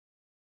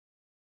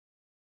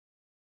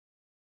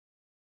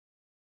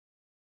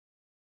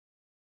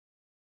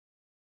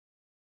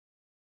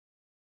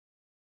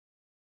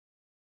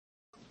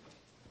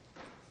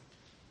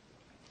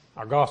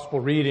Our gospel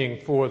reading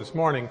for this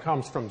morning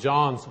comes from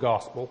John's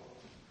gospel.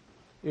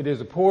 It is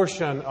a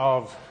portion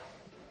of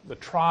the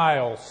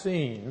trial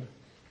scene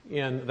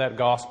in that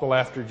gospel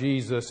after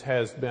Jesus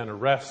has been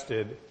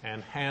arrested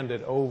and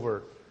handed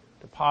over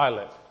to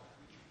Pilate.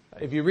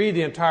 If you read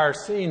the entire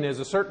scene, there's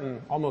a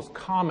certain almost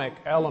comic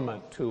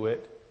element to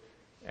it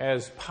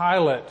as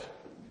Pilate,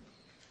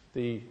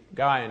 the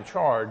guy in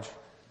charge,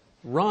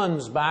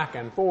 runs back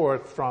and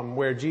forth from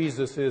where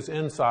Jesus is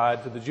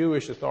inside to the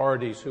Jewish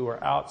authorities who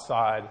are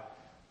outside,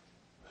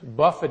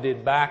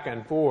 buffeted back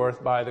and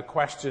forth by the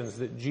questions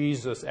that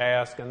Jesus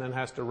asked, and then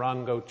has to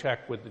run, go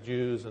check with the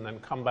Jews, and then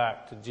come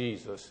back to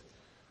Jesus.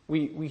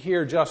 We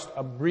hear just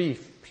a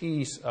brief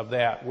piece of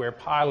that where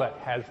Pilate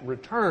has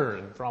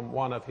returned from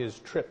one of his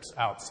trips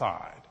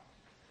outside.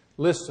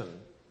 Listen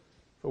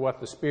for what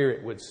the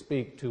Spirit would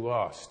speak to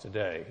us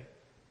today.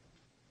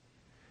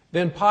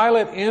 Then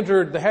Pilate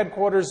entered the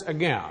headquarters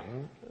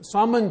again,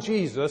 summoned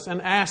Jesus,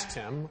 and asked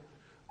him,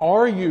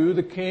 "Are you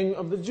the king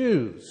of the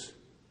Jews?"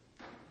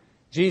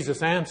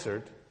 Jesus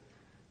answered,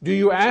 "Do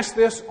you ask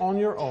this on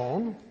your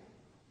own,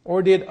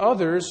 or did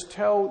others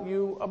tell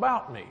you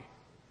about me?"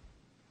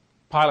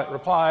 Pilate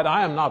replied,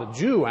 "I am not a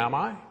Jew, am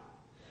I?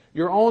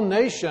 Your own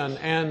nation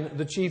and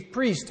the chief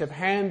priest have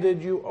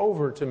handed you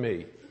over to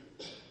me.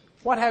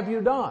 What have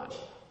you done?"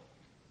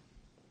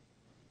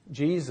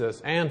 Jesus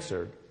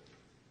answered,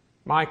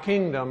 "My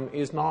kingdom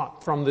is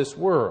not from this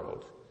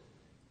world.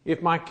 If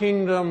my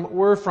kingdom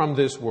were from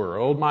this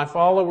world, my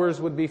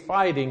followers would be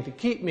fighting to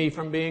keep me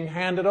from being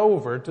handed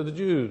over to the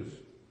Jews.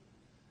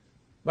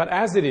 But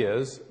as it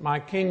is, my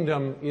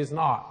kingdom is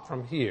not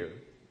from here."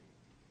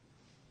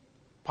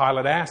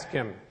 Pilate asked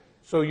him,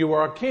 "So you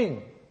are a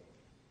king?"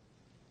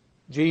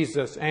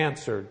 Jesus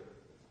answered,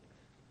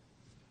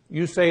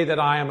 "You say that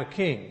I am a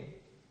king.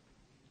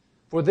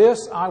 For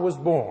this I was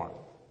born,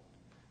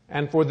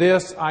 and for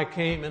this I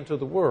came into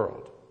the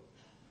world,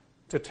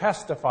 to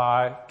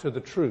testify to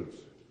the truth.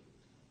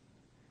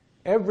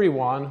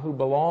 Everyone who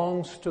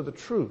belongs to the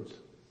truth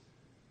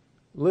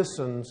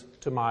listens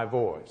to my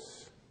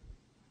voice."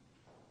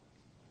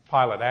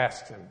 Pilate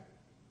asked him,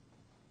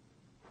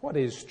 "What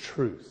is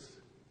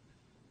truth?"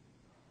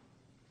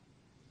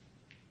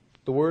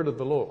 The word of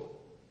the Lord.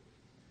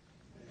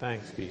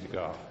 Thanks be to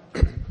God.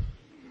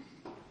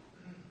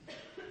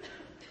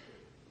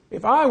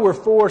 If I were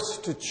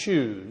forced to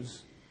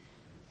choose,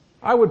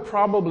 I would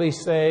probably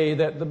say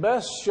that the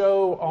best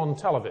show on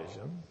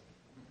television,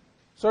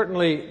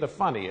 certainly the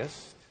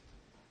funniest,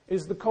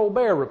 is the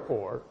Colbert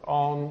Report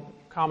on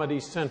Comedy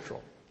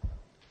Central.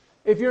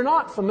 If you're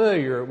not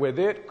familiar with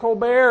it,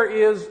 Colbert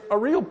is a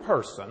real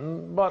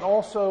person, but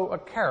also a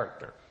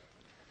character,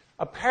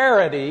 a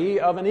parody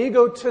of an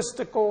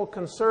egotistical,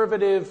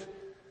 conservative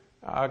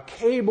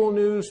cable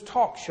news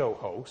talk show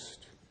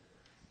host,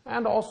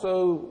 and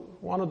also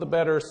one of the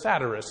better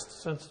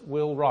satirists since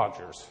Will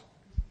Rogers.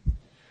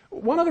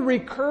 One of the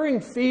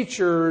recurring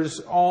features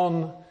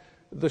on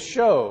the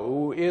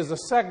show is a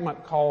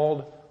segment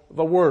called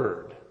The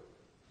Word,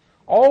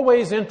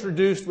 always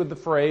introduced with the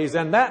phrase,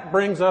 "And that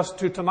brings us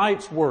to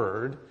tonight's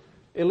word,"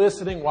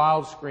 eliciting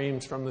wild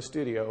screams from the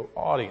studio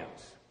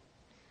audience.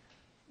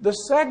 The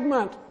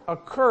segment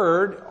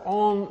occurred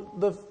on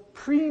the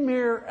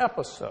premiere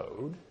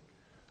episode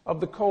of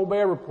the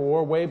Colbert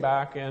Report way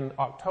back in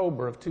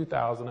October of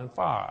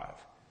 2005.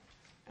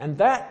 And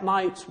that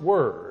night's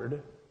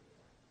word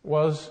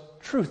was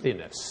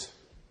truthiness.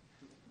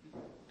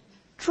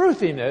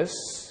 Truthiness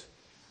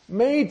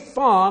made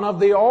fun of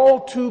the all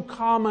too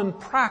common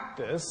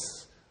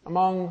practice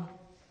among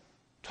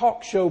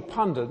talk show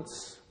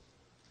pundits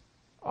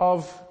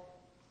of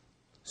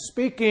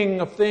speaking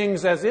of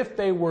things as if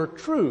they were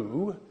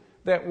true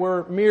that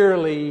were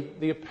merely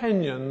the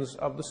opinions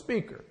of the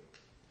speaker.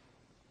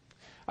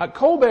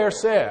 Colbert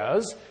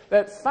says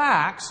that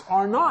facts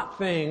are not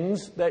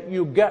things that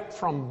you get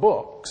from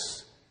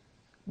books,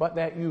 but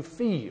that you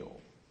feel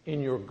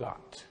in your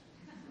gut.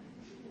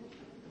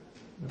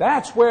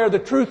 That's where the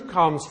truth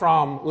comes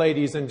from,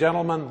 ladies and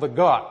gentlemen, the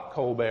gut,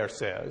 Colbert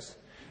says.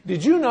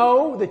 Did you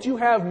know that you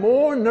have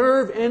more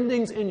nerve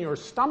endings in your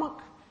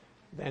stomach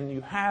than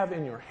you have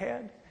in your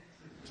head?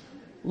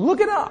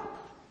 Look it up.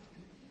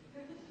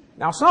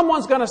 Now,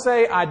 someone's going to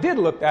say, "I did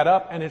look that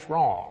up and it's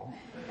wrong."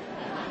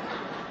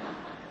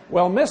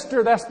 Well,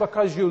 mister, that's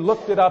because you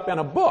looked it up in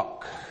a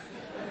book.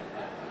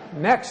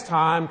 Next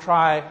time,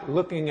 try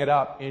looking it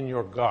up in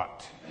your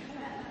gut.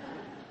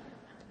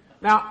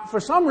 Now, for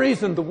some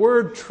reason, the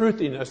word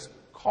truthiness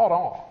caught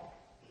on.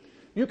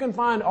 You can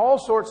find all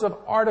sorts of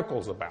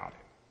articles about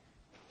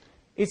it.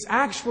 It's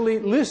actually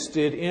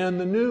listed in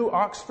the New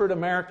Oxford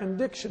American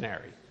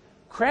Dictionary,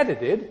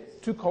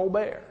 credited to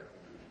Colbert.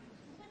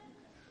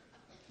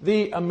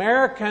 The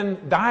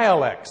American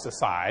Dialect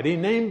Society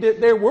named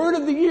it their word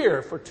of the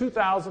year for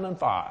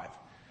 2005,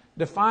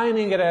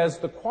 defining it as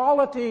the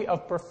quality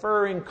of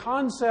preferring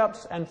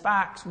concepts and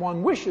facts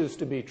one wishes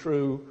to be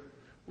true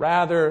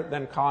rather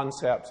than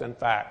concepts and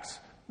facts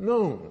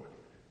known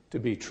to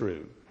be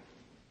true.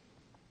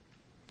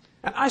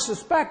 And I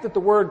suspect that the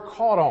word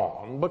caught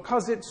on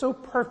because it so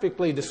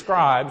perfectly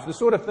describes the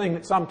sort of thing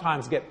that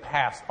sometimes get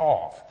passed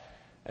off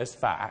as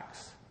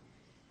facts.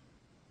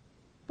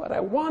 But I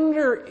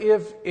wonder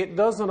if it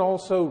doesn't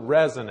also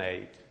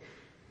resonate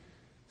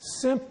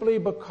simply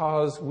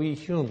because we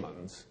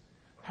humans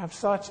have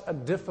such a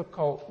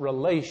difficult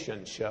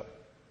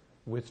relationship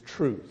with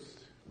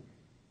truth.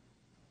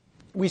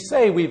 We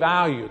say we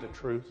value the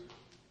truth,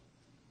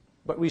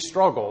 but we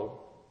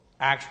struggle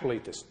actually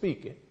to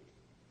speak it.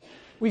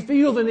 We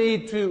feel the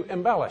need to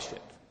embellish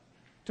it,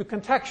 to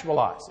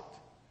contextualize it,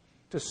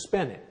 to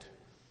spin it.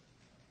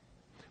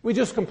 We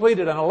just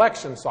completed an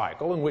election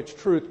cycle in which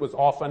truth was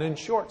often in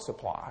short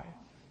supply.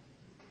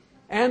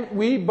 And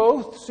we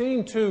both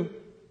seem to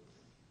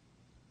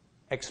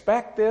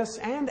expect this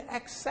and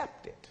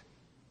accept it.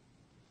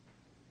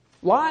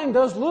 Lying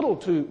does little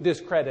to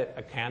discredit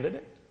a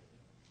candidate.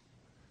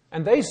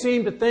 And they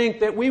seem to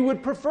think that we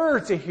would prefer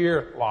to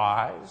hear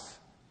lies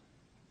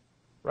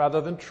rather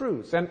than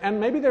truth. And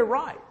maybe they're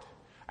right.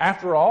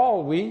 After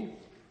all, we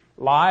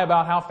lie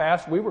about how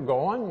fast we were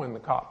going when the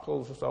cop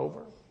pulls us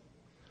over.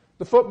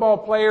 The football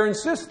player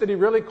insists that he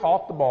really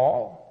caught the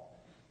ball,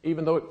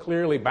 even though it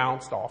clearly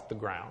bounced off the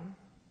ground.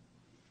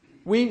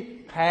 We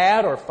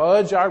pad or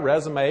fudge our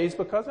resumes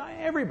because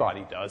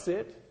everybody does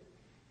it.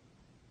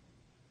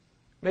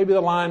 Maybe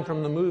the line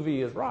from the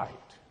movie is right.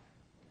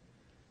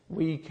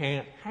 We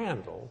can't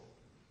handle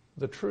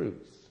the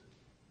truth.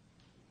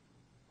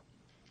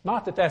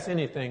 Not that that's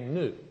anything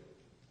new.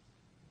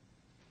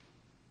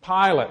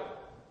 Pilate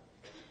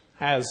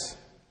has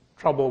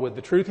trouble with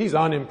the truth. He's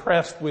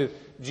unimpressed with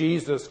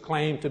Jesus'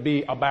 claim to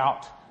be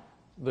about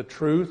the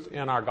truth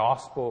in our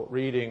gospel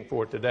reading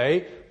for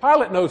today.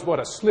 Pilate knows what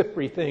a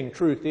slippery thing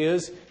truth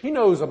is. He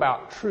knows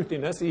about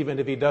truthiness, even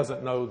if he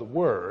doesn't know the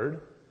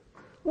word.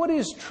 What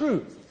is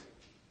truth?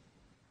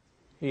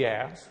 He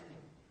asks.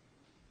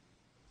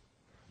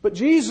 But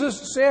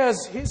Jesus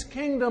says his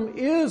kingdom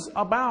is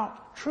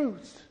about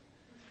truth.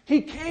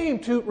 He came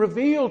to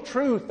reveal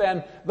truth,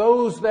 and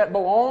those that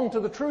belong to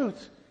the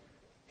truth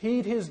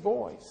heed his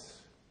voice.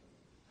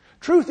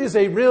 Truth is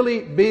a really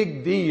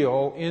big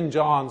deal in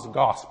John's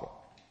gospel.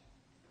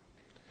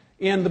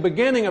 In the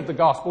beginning of the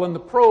gospel, in the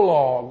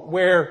prologue,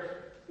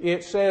 where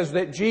it says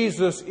that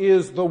Jesus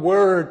is the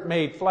Word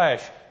made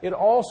flesh, it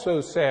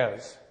also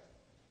says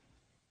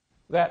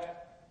that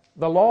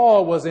the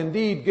law was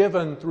indeed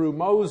given through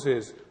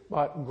Moses,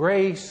 but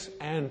grace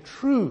and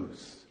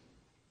truth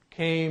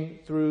came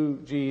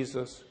through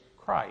Jesus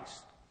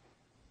Christ.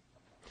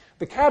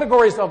 The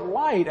categories of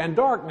light and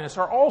darkness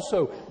are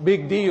also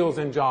big deals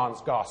in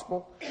John's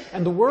gospel,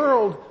 and the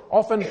world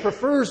often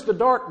prefers the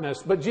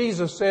darkness, but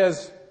Jesus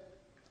says,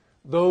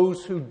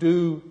 those who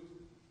do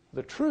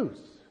the truth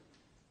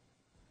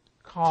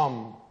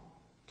come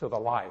to the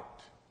light.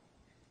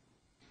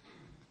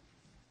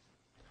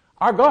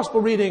 Our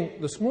gospel reading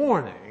this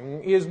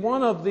morning is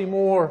one of the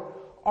more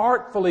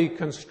artfully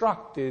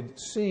constructed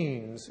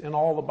scenes in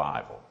all the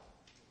Bible.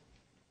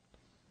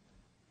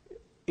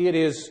 It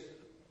is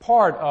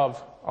part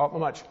of a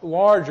much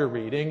larger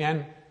reading,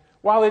 and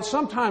while it's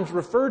sometimes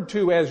referred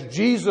to as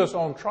Jesus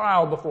on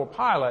trial before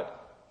Pilate,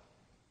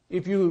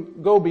 if you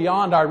go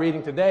beyond our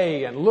reading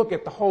today and look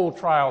at the whole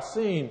trial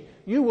scene,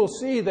 you will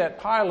see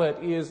that Pilate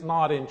is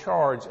not in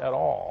charge at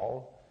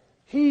all.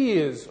 He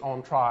is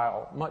on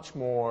trial much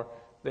more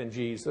than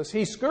Jesus.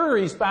 He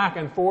scurries back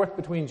and forth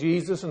between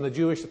Jesus and the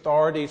Jewish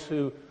authorities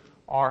who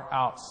are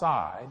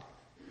outside.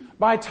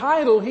 By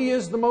title, he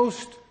is the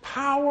most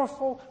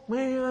powerful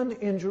man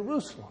in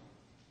Jerusalem.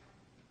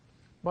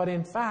 But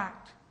in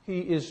fact,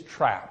 he is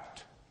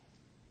trapped.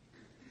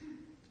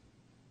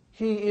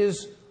 He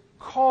is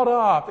caught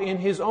up in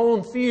his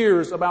own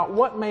fears about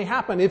what may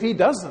happen if he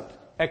doesn't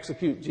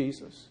execute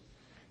Jesus.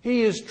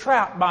 He is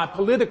trapped by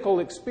political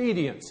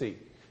expediency.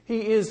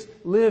 He is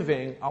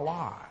living a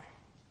lie.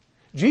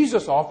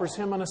 Jesus offers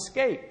him an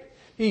escape.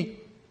 He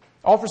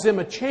offers him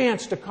a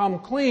chance to come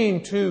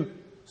clean, to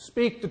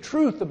speak the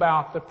truth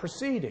about the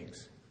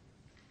proceedings.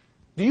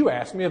 Do you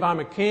ask me if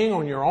I'm a king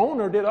on your own,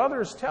 or did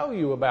others tell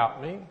you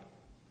about me?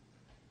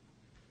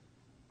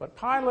 But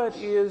Pilate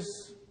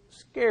is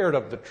scared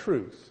of the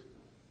truth.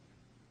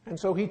 And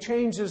so he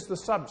changes the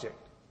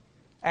subject,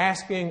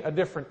 asking a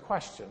different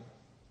question.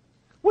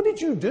 What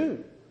did you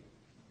do?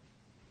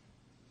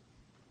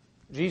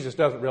 Jesus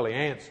doesn't really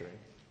answer him.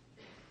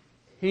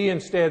 He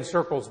instead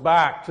circles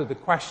back to the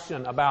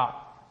question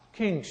about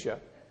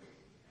kingship.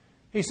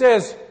 He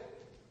says,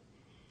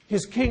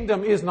 his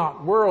kingdom is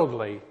not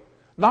worldly,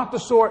 not the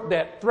sort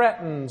that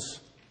threatens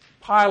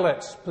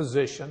Pilate's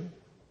position,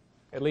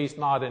 at least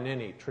not in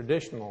any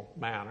traditional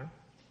manner.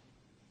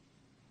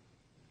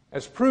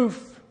 As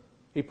proof,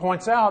 he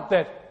points out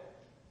that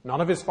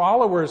none of his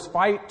followers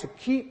fight to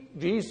keep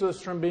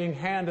Jesus from being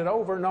handed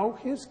over. No,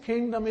 his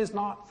kingdom is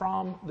not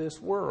from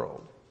this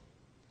world.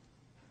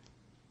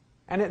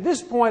 And at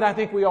this point, I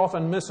think we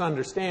often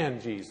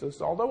misunderstand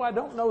Jesus, although I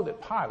don't know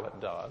that Pilate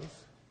does.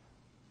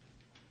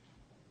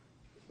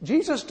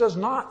 Jesus does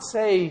not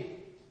say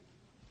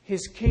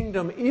his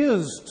kingdom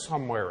is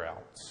somewhere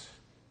else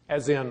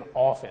as in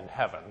off in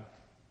heaven.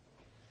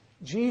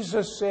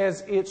 Jesus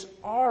says its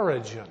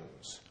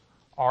origins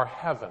are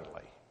heavenly.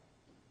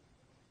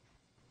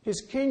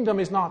 His kingdom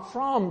is not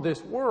from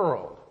this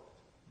world,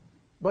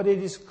 but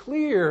it is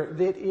clear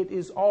that it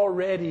is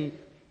already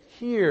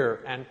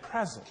here and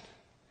present.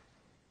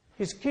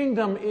 His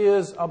kingdom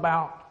is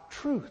about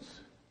truth,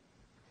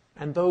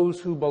 and those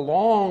who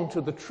belong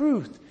to the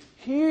truth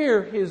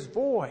hear His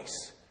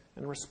voice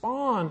and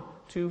respond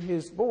to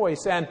His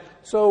voice, and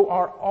so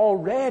are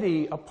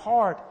already a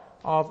part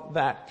of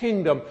that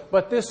kingdom.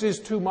 But this is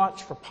too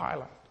much for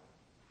Pilate.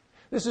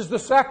 This is the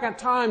second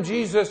time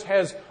Jesus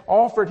has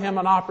offered him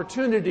an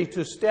opportunity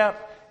to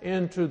step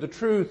into the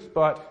truth,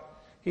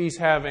 but he's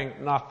having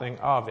nothing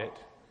of it.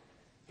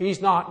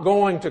 He's not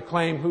going to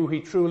claim who he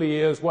truly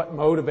is, what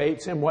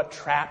motivates him, what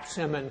traps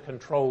him and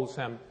controls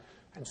him.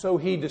 And so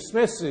he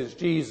dismisses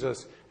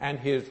Jesus and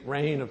his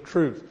reign of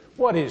truth.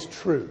 What is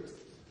truth?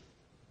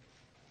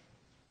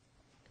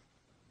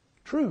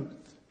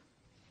 Truth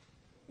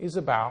is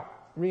about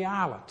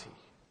reality.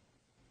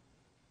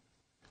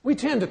 We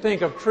tend to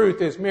think of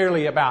truth as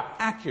merely about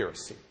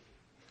accuracy,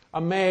 a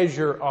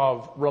measure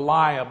of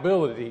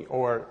reliability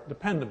or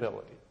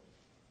dependability.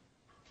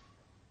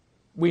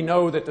 We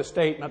know that the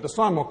statement, "the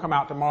sun will come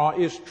out tomorrow,"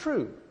 is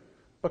true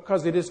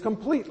because it is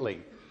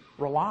completely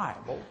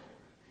reliable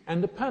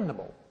and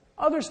dependable.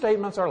 Other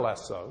statements are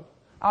less so.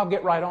 I'll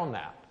get right on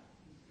that.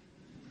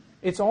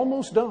 It's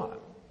almost done.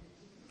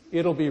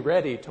 It'll be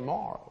ready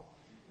tomorrow.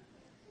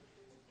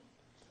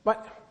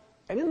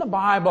 And in the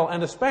Bible,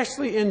 and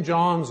especially in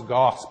John's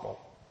Gospel,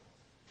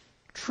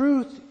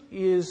 truth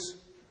is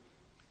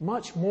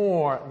much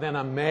more than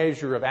a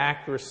measure of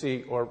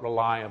accuracy or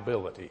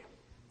reliability.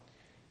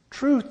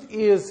 Truth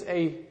is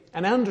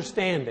an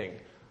understanding,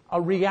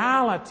 a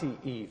reality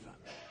even,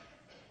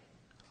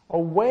 a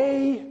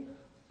way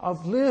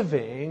of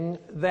living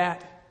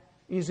that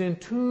is in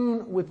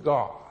tune with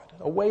God,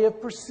 a way of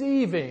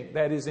perceiving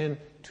that is in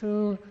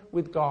tune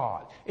with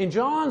God. In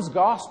John's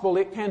Gospel,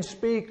 it can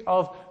speak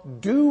of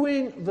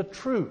doing the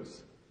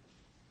truth,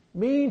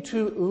 meaning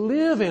to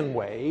live in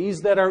ways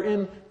that are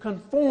in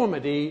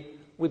conformity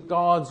with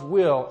God's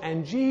will,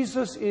 and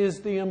Jesus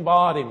is the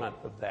embodiment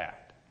of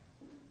that.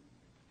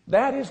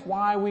 That is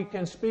why we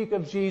can speak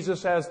of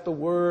Jesus as the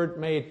Word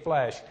made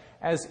flesh,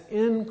 as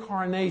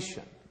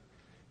incarnation.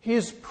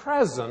 His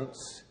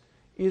presence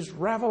is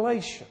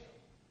revelation.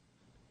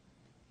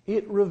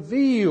 It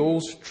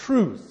reveals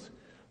truth,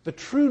 the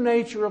true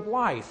nature of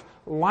life,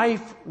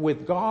 life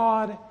with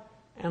God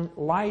and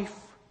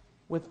life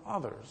with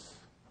others.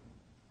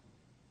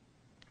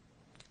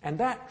 And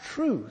that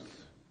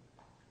truth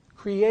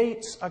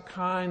creates a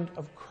kind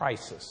of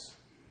crisis.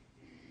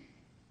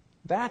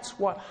 That's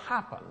what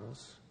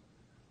happens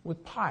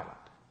with Pilate.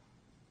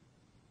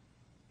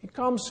 He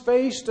comes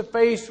face to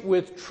face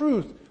with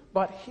truth,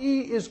 but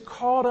he is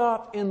caught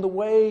up in the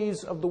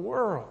ways of the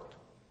world.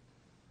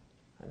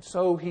 And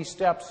so he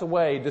steps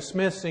away,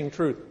 dismissing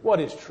truth. What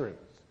is truth?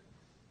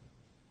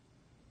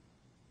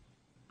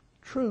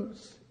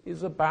 Truth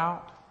is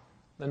about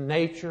the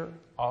nature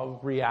of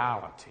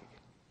reality.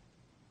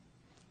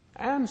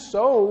 And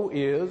so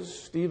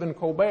is Stephen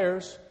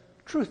Colbert's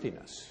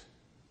truthiness.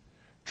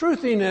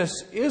 Truthiness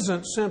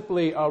isn't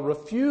simply a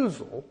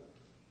refusal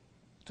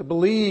to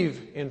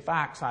believe in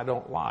facts I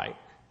don't like.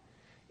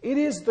 It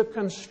is the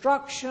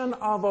construction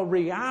of a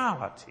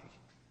reality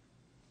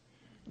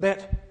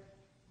that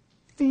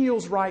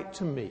feels right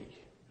to me,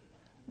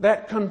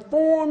 that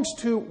conforms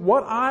to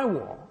what I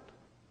want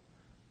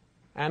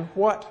and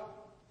what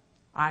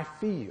I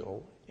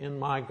feel in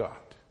my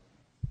gut.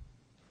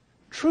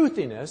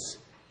 Truthiness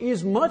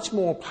is much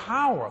more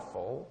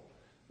powerful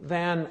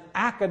than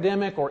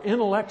academic or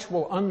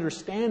intellectual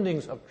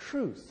understandings of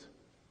truth,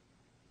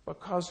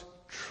 because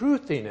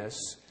truthiness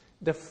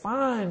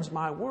defines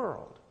my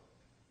world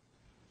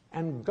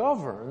and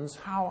governs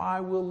how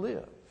I will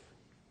live.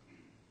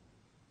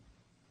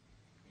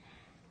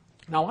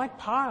 Now, like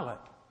Pilate,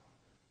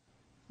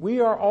 we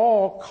are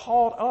all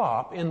caught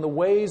up in the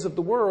ways of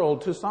the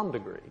world to some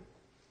degree.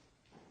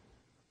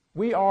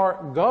 We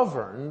are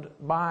governed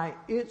by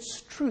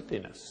its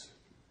truthiness.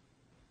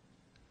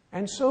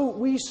 And so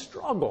we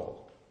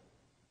struggle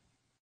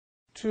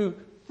to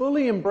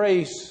fully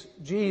embrace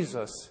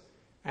Jesus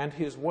and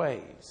His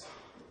ways.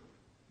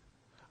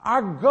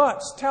 Our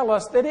guts tell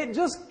us that it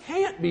just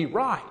can't be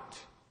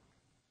right,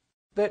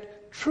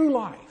 that true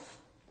life,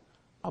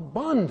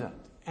 abundant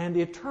and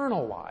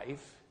eternal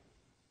life,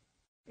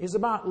 is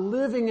about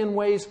living in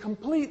ways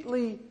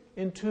completely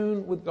in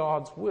tune with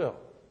God's will.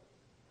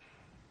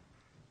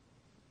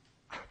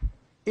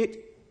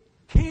 It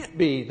can't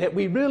be that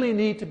we really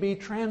need to be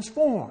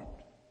transformed,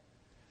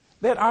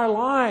 that our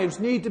lives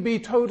need to be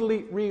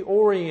totally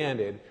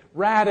reoriented,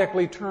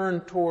 radically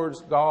turned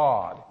towards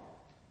God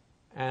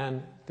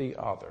and the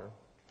other.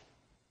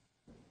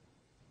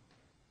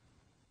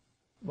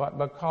 But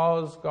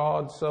because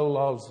God so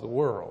loves the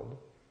world,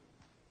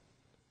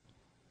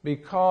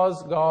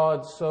 because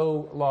God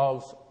so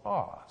loves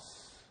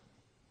us,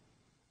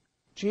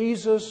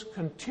 Jesus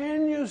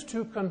continues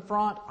to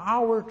confront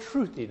our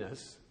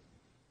truthiness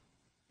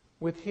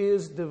with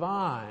his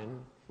divine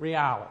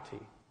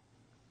reality,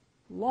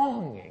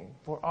 longing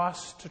for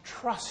us to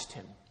trust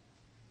him.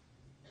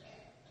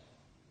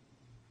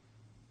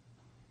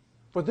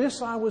 For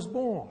this I was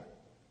born,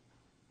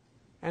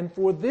 and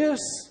for this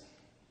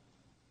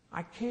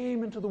I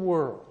came into the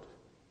world,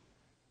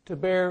 to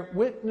bear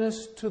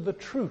witness to the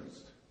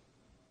truth,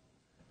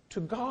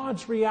 to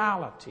God's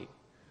reality,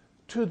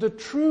 to the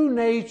true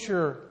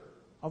nature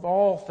of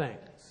all things.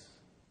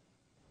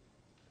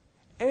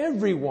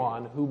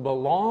 Everyone who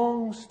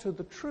belongs to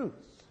the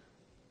truth,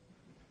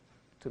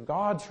 to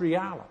God's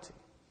reality,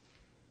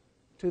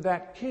 to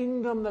that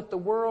kingdom that the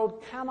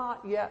world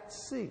cannot yet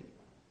see,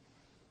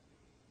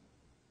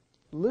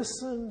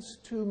 listens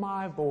to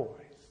my voice.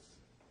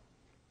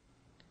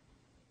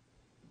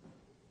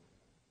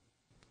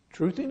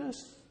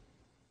 Truthiness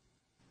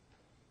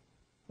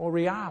or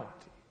reality?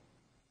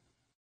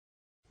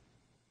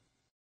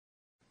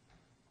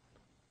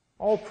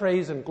 All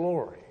praise and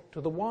glory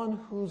to the one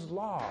whose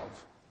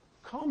love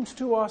comes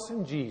to us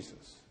in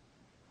Jesus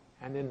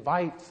and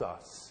invites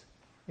us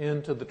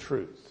into the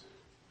truth.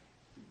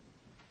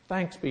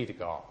 Thanks be to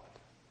God.